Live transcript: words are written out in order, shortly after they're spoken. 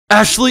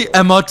Ashley,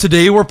 Emma,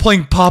 today we're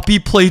playing Poppy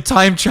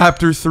Playtime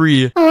Chapter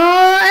 3.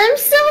 Oh, I'm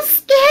so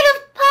scared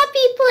of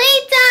Poppy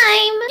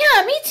Playtime.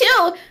 Yeah, me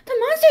too. The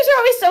monsters are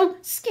always so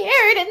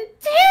scared and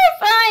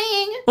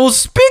terrifying. Well,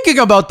 speaking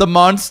about the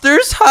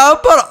monsters, how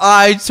about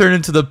I turn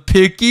into the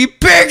Picky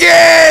Piggy?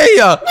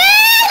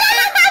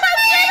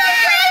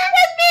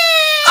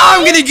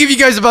 I'm gonna give you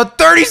guys about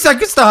 30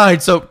 seconds to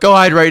hide, so go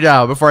hide right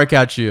now before I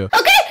catch you.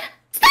 Okay,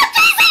 stop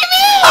chasing me!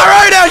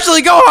 Alright,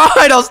 Ashley, go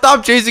hide. I'll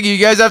stop chasing you. You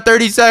guys have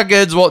 30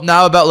 seconds. Well,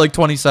 now about like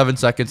 27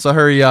 seconds, so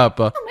hurry up.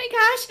 Oh my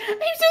gosh, I'm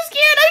so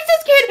scared. I'm so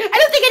scared. I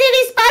don't think any of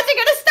these spots are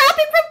gonna stop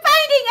him from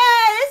finding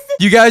us.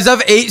 You guys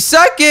have 8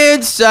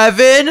 seconds.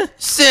 7,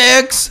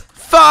 6,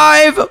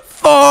 5,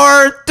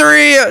 4,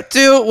 3,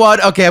 2,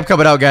 1. Okay, I'm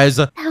coming out, guys.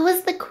 That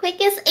was the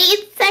quickest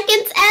 8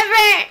 seconds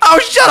ever. Oh,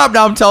 shut up.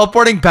 Now I'm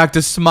teleporting back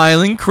to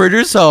Smiling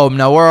Critter's home.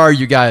 Now, where are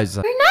you guys?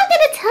 We're not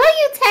gonna tell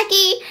you,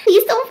 Techy.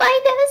 Please don't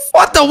find us.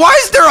 What the? Why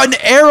is there an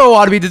arrow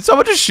on me? Did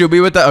someone just shoot me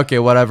with that? Okay,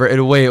 whatever.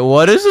 And wait,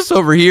 what is this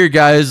over here,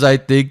 guys? I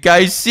think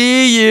I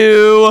see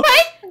you.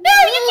 What? No,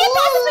 you can't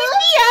possibly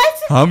see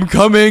us. I'm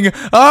coming.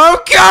 I'm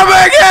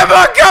coming,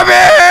 Emma. Come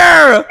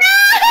here.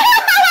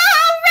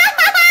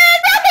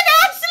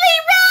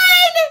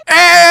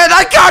 And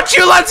I got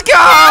you! Let's go!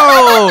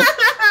 Oh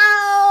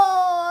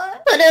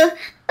no,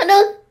 oh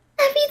no.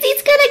 That means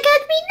he's gonna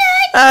get me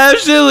next.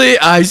 Ashley,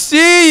 I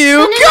see you!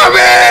 No, Come no,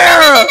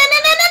 here! no,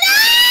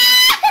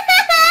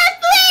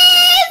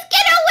 please,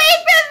 get away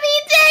from me,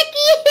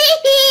 Techy!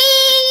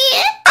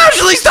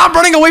 Ashley, stop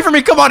running away from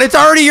me! Come on, it's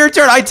already your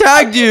turn! I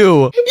tagged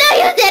you! No,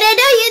 you didn't!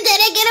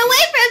 Get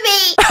away from me!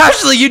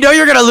 Ashley, you know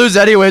you're gonna lose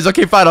anyways.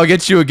 Okay, fine, I'll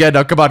get you again.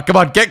 Now, come on,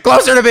 get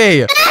closer to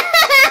me!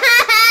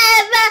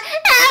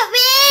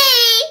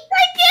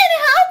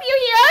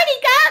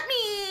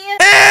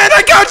 And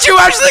I got you,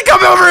 Ashley!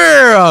 Come over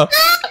here! No!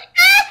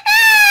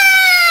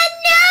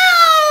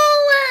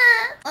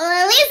 Well,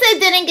 at least I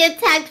didn't get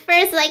tagged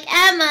first like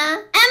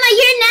Emma. Emma,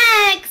 you're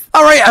next!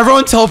 Alright,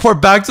 everyone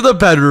teleport back to the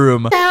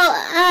bedroom. So,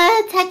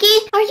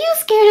 Techy, are you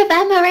scared of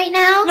Emma right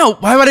now? No,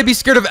 why would I be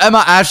scared of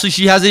Emma? Ashley,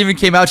 she hasn't even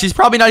came out. She's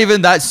probably not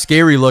even that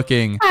scary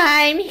looking.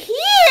 I'm here.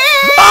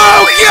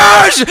 Oh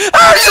gosh!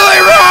 Ashley,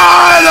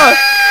 run!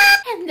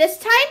 And this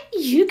time,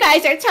 you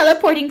guys are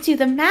teleporting to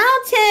the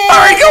mountain.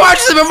 Alright, go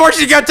Ashley before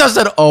she gets us.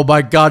 And oh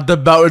my god, the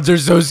mountains are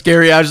so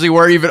scary, Ashley.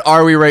 Where even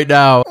are we right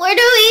now? Where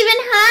do we even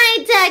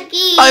hide,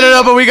 Techy? I don't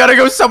know, but we gotta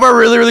go somewhere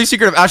really, really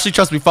secretive. Ashley,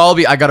 trust me, follow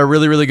me. I got a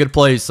really, really good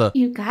place.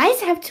 You guys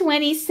have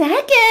 20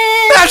 seconds.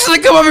 Ashley,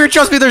 come over here.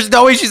 Trust me, there's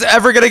no way she's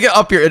ever gonna get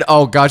up here. And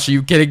oh gosh, are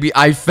you kidding me?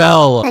 I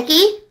fell.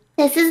 Techy,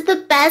 this is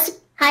the best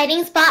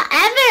hiding spot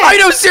ever. I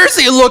know,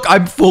 seriously. Look,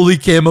 I'm fully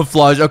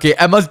camouflaged. Okay,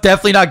 Emma's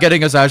definitely not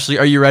getting us, Ashley.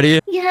 Are you ready?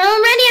 Yeah,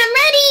 I'm ready.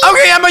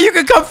 Okay, Emma, you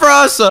can come for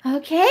us. Okay,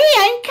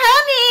 I'm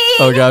coming.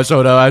 Oh gosh,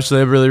 oh no, Ashley,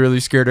 I'm really, really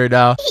scared right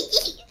now.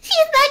 She's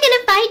not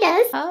gonna find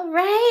us. All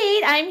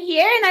right, I'm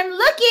here and I'm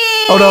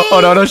looking. Oh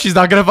no, she's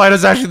not gonna find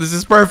us, Ashley. This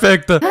is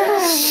perfect. Let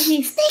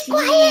me Stay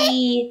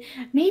quiet.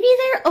 Maybe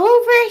they're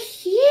over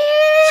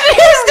here. She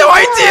has no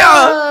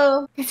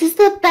idea. This is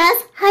the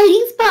best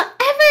hiding spot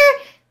ever.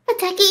 But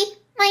Techy,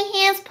 my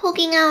hand's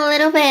poking out a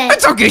little bit.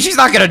 It's okay, she's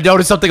not gonna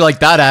notice something like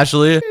that,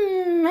 Ashley.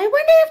 I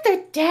wonder if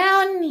they're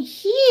down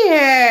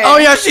here. Oh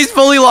yeah, she's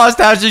fully lost,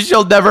 Ashley.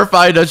 She'll never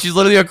find us. She's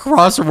literally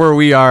across from where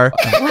we are.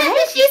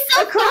 What? She's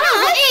so close.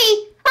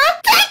 Hey,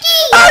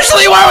 Techy!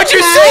 Ashley, why would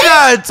you say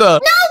that? No, why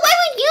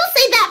would you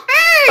say that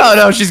first? Oh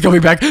no, she's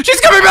coming back.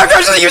 She's coming back,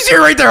 Ashley. You see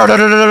her right there. Oh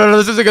no.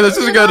 This isn't good. This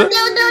isn't good.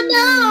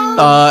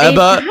 No. They've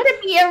Emma. gotta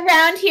be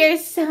around here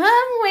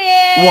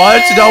somewhere.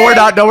 What? No,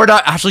 we're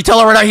not. Ashley, tell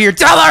her we're not here.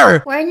 Tell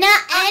her. We're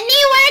not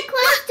anywhere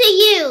close to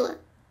you.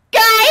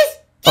 Guys,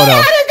 Oh get no.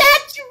 out of that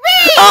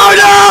tree. Oh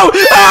no!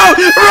 Oh,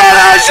 run,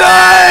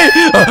 Ashley!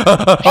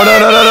 Oh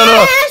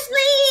no.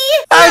 Ashley.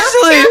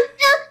 Ashley!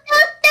 No,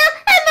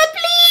 Emma,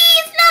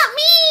 please, not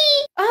me.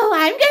 Oh,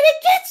 I'm gonna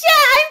get ya.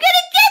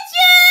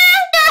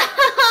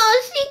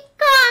 No, she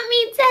got me,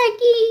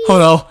 Techy.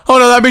 Oh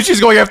no, that means she's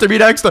going after me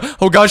next.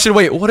 Oh gosh, and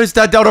wait, what is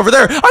that down over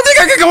there? I think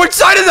I can go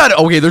inside of that.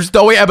 Okay, there's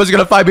no way Emma's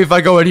gonna find me if I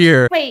go in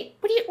here. Wait,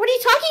 what are you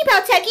talking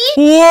about, Techy?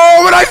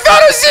 Whoa, and I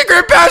found a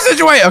secret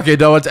passageway. Okay,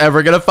 no one's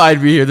ever gonna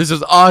find me here. This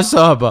is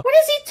awesome. What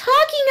is he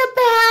talking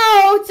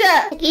about?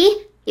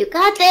 Techy, you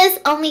got this.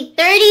 Only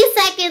 30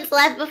 seconds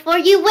left before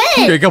you win.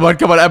 Okay, come on,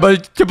 Emma,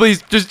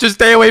 please, just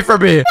stay away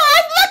from me. Oh,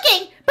 I'm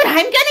looking, but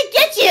I'm gonna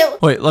get you.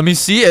 Wait, let me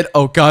see it.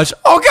 Oh gosh,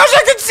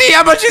 I can see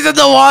Emma. She's in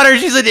the water.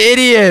 She's an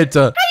idiot.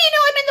 How do you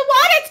know I'm in the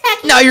water,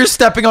 Techy? Now you're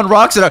stepping on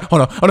rocks and oh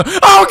no.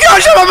 Oh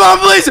gosh, Emma,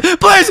 please,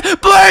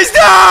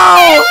 no!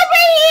 Over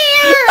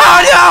here.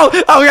 Oh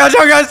no! Oh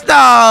gosh,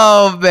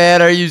 no!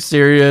 Man, are you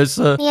serious?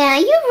 Yeah,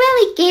 you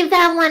really gave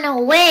that one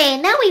away.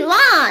 Now we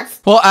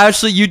lost. Well,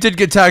 Ashley, you did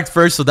get tagged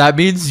first, so that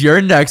means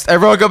you're next.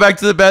 Everyone go back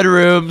to the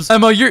bedrooms.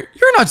 Emma, you're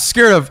not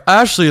scared of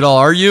Ashley at all,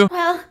 are you?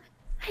 Well,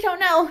 I don't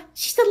know. know.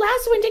 She's the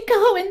last one to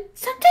go, and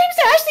sometimes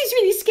Ashley's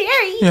really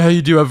scary. Yeah,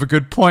 you do have a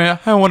good point.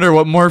 I wonder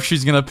what morph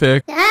she's gonna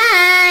pick.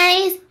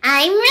 Guys,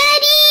 I'm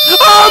ready.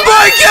 Oh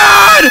my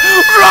god!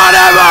 Run,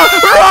 Emma!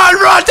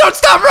 Run! Don't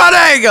stop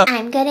running!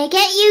 I'm gonna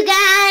get you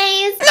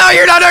guys. No,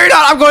 you're not.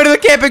 I'm going to the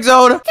camping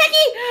zone. Techy,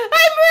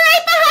 I'm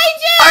right behind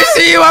you. I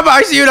see you, Emma.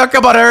 I see you. Now,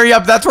 come on, hurry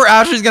up. That's where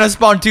Ashley's gonna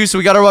spawn too, so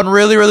we gotta run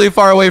really, really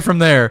far away from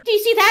there. Do you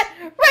see that?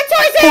 Run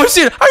towards it. Oh, I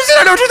see it.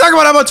 I know what you're talking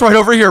about, Emma. It's right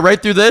over here,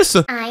 right through this.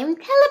 I'm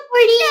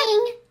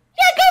teleporting.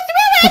 Yeah, go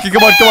through it. Okay,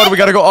 come on. We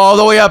gotta go all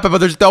the way up, Emma.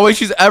 There's no way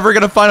she's ever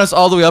gonna find us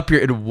all the way up here.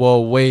 And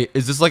whoa, wait.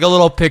 Is this like a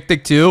little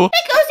picnic too?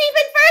 It goes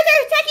even further.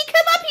 Techy,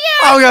 come up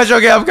here. Oh gosh,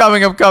 okay, I'm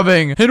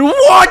coming. And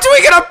what?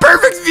 We get a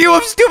perfect view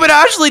of stupid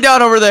Ashley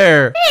down over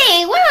there.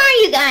 Hey, where are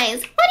you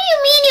guys? What do you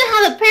mean you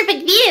have a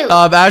perfect view?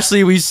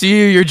 Ashley, we see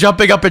you. You're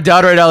jumping up and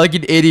down right now like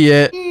an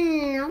idiot.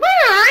 Where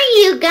are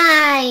you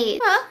guys?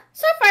 Well,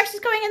 so far she's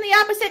going in the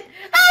opposite.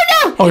 Oh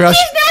no! Oh gosh.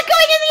 She's not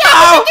going in the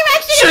opposite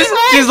direction,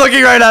 everyone. She's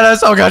looking right at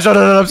us. Oh gosh, no,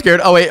 I'm scared.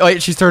 Oh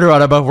wait, she's turned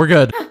around, Emma. We're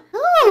good.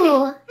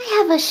 Ooh, I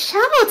have a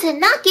shovel to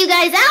knock you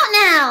guys out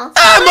now.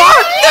 Emma,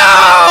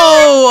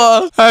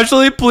 no!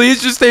 Ashley,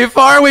 please just stay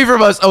far away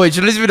from us. Oh wait, she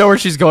doesn't even know where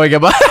she's going,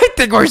 Emma. I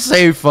think we're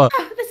safe. Oh,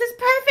 this is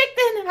perfect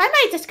then. I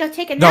might just go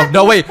take a nap.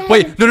 No, wait.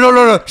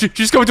 No.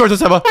 She's coming towards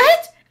us, Emma.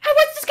 What? I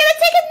was just gonna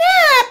take a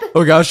nap.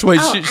 Oh gosh, wait.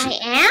 Oh, I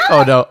am?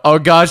 Oh no. Oh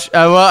gosh,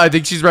 Emma, I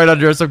think she's right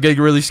under us. I'm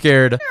getting really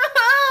scared.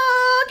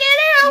 Oh, get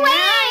her away.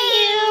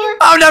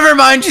 Oh, never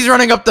mind. She's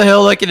running up the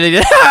hill like an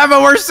idiot. Emma,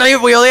 we're safe.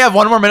 We only have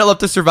 1 more minute left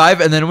to survive,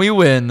 and then we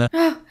win.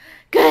 Oh,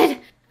 good.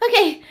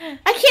 Okay,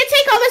 I can't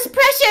take all this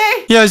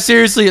pressure. Yeah,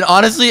 seriously. And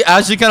honestly,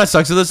 Ashley kind of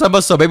sucks at this,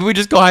 Emma, so maybe we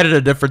just go hide at a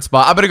different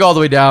spot. I'm going to go all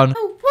the way down.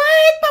 Oh,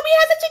 what? But we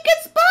have such a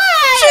good spot.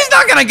 She's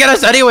not going to get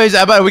us anyways,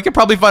 Emma. We could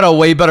probably find a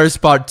way better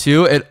spot,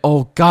 too. And,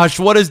 oh, gosh,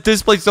 what is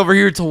this place over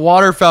here? It's a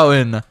water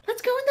fountain.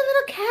 Let's go in the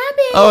little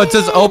cabin. Oh, it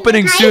says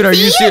opening soon. Are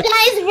you serious?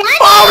 guys running.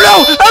 Oh,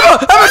 no!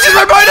 Emma, she's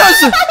right behind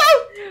us!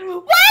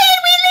 Why did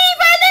we leave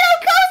our little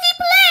cozy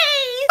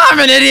place? I'm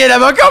an idiot,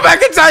 Emma. Go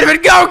back inside of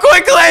it. Go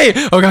quickly!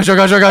 Oh, gosh. You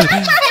guys should have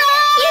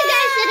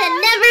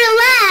never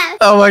left.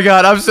 Oh my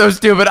god, I'm so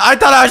stupid. I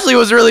thought Ashley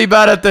was really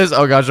bad at this.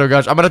 Oh gosh.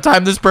 I'm gonna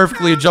time this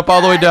perfectly and jump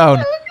all the way down.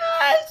 Oh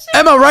gosh.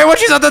 Emma, right when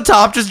she's at the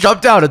top, just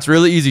jump down. It's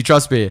really easy,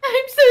 trust me.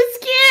 I'm so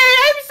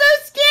scared.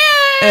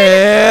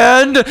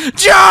 And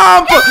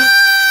jump! No!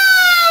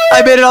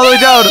 I made it all the way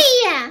down.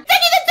 Yeah.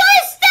 Techy, the door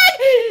is stuck.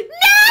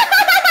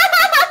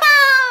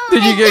 No!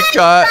 Did you get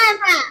caught?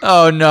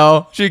 Oh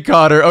no, she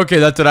caught her. Okay,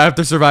 that's it. I have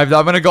to survive that.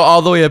 I'm gonna go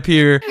all the way up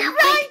here. Run,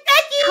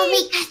 Techy. Help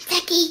me,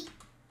 Techy.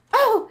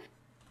 Oh,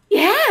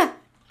 yeah.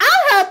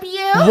 I'll help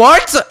you.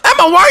 What?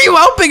 Emma, why are you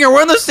helping her?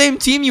 We're on the same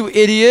team, you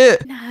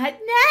idiot. Not now.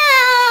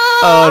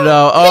 Oh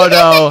no, Oh,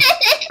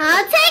 Techy.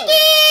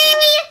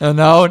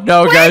 oh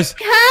no, guys.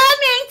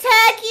 Coming,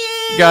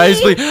 Techy. Guys,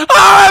 please.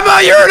 Oh,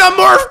 Emma, you're in a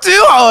morph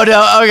too. Oh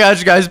no. Oh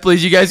gosh, guys,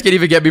 please. You guys can't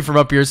even get me from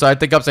up here, so I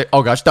think I'm saying,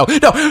 oh gosh, no. Run!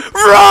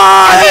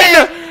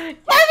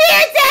 Come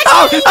here, Techy.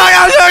 Oh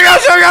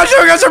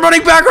gosh, I'm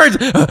running backwards.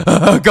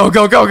 Go.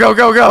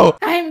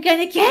 I'm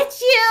gonna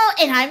get you,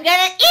 and I'm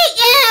gonna eat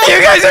you.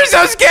 You guys are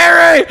so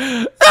scary.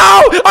 No,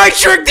 I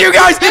tricked you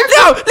guys. No.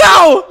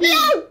 No,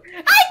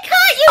 I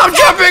caught you. I'm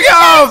Techy. jumping You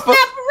gotta up.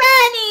 Stop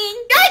running.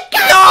 I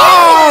got No.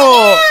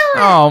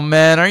 you. Oh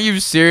man, are you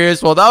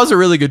serious? Well, that was a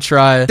really good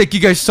try. Thank you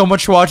guys so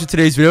much for watching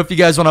today's video. If you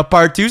guys want a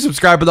part 2,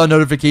 subscribe with all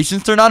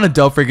notifications turned on, and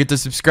don't forget to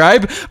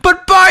subscribe.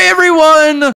 But bye, everyone.